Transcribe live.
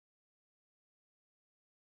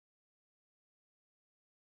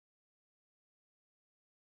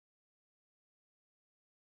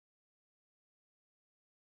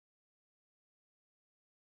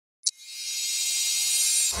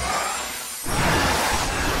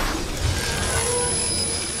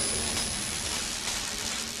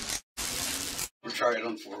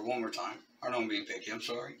4. One more time. I know I'm being picky. I'm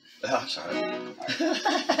sorry. Oh, I'm sorry. Right.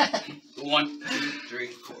 1, 2, 3,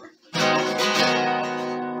 4.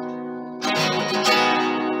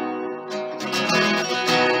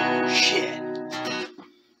 Shit.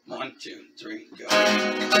 1, 2, 3, go.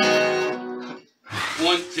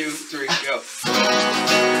 1, 2, 3, go.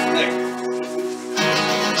 There.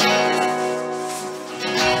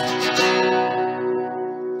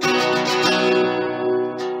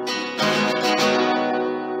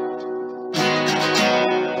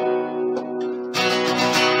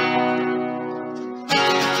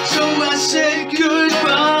 Say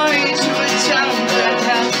goodbye to a town that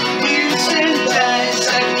has years and days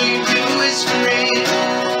like you do is free.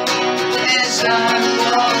 As I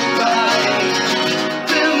walk by,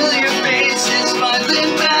 familiar faces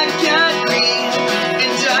smiling back at me,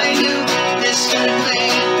 and I knew this could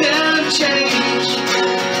make them change.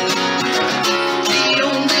 The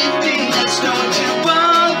only thing that's going to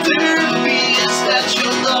bother me is that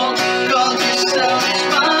you'll all call yourselves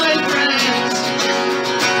my friends.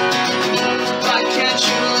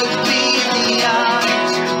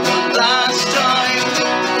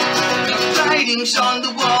 On the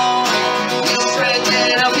wall, it's red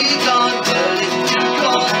that I'll be gone, but if you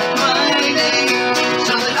call my name,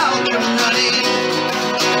 so that I'll come running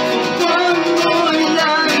for one more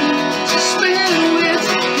night to spend with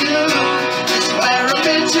you. Is where I'm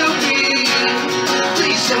meant to be.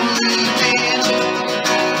 Please don't leave me.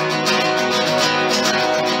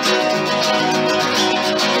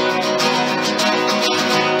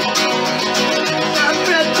 I've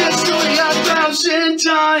read this story 1,000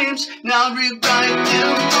 times. Now rewrite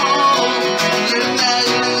them all. You're mad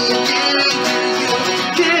at me again. You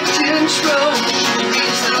can't control. She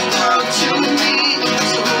means the world to me.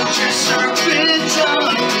 So hold your serpent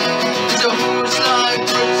tongue. So whose life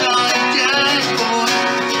was I dead for?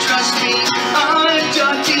 Trust me, I'm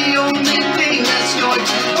done. The only thing that's going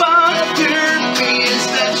to bother me is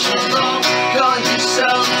that you'll all call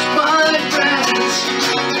yourselves my friends.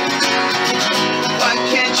 Why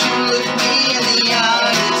can't you look me in the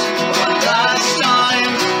eyes?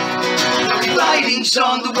 Writings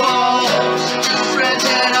on the walls, red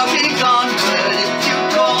that I'll be gone, but if you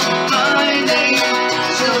call my name,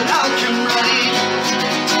 still I'll come running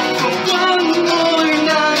for one more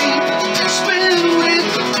night to spend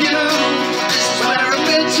with you. This is where I'm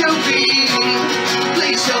meant to be.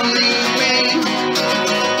 Please don't leave me.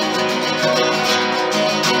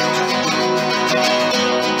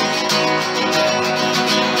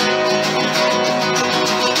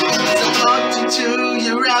 So I walked into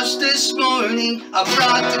your house this morning. I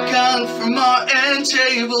brought the gun from our end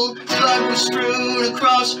table. Blood was strewn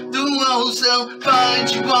across the walls. They'll find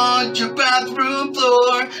you on your bathroom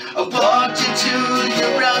floor. I walked into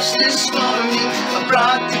your house this morning. I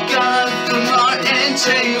brought the gun from our end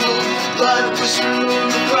table. Blood was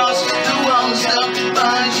strewn across the walls. They'll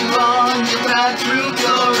find you on your bathroom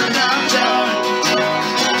floor. And I'm down.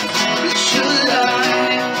 But should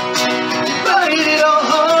I write it all?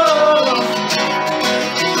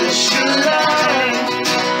 Should I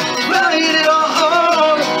write it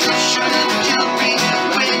all? You should have killed me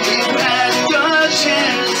when you had the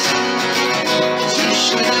chance. You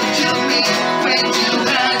should have killed me when you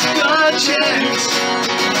had the chance.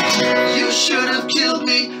 You should have killed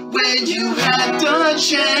me when you had the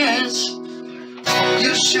chance.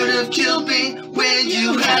 You should have killed me when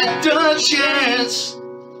you had the chance.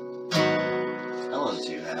 That wasn't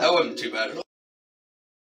too bad. That wasn't too bad at all.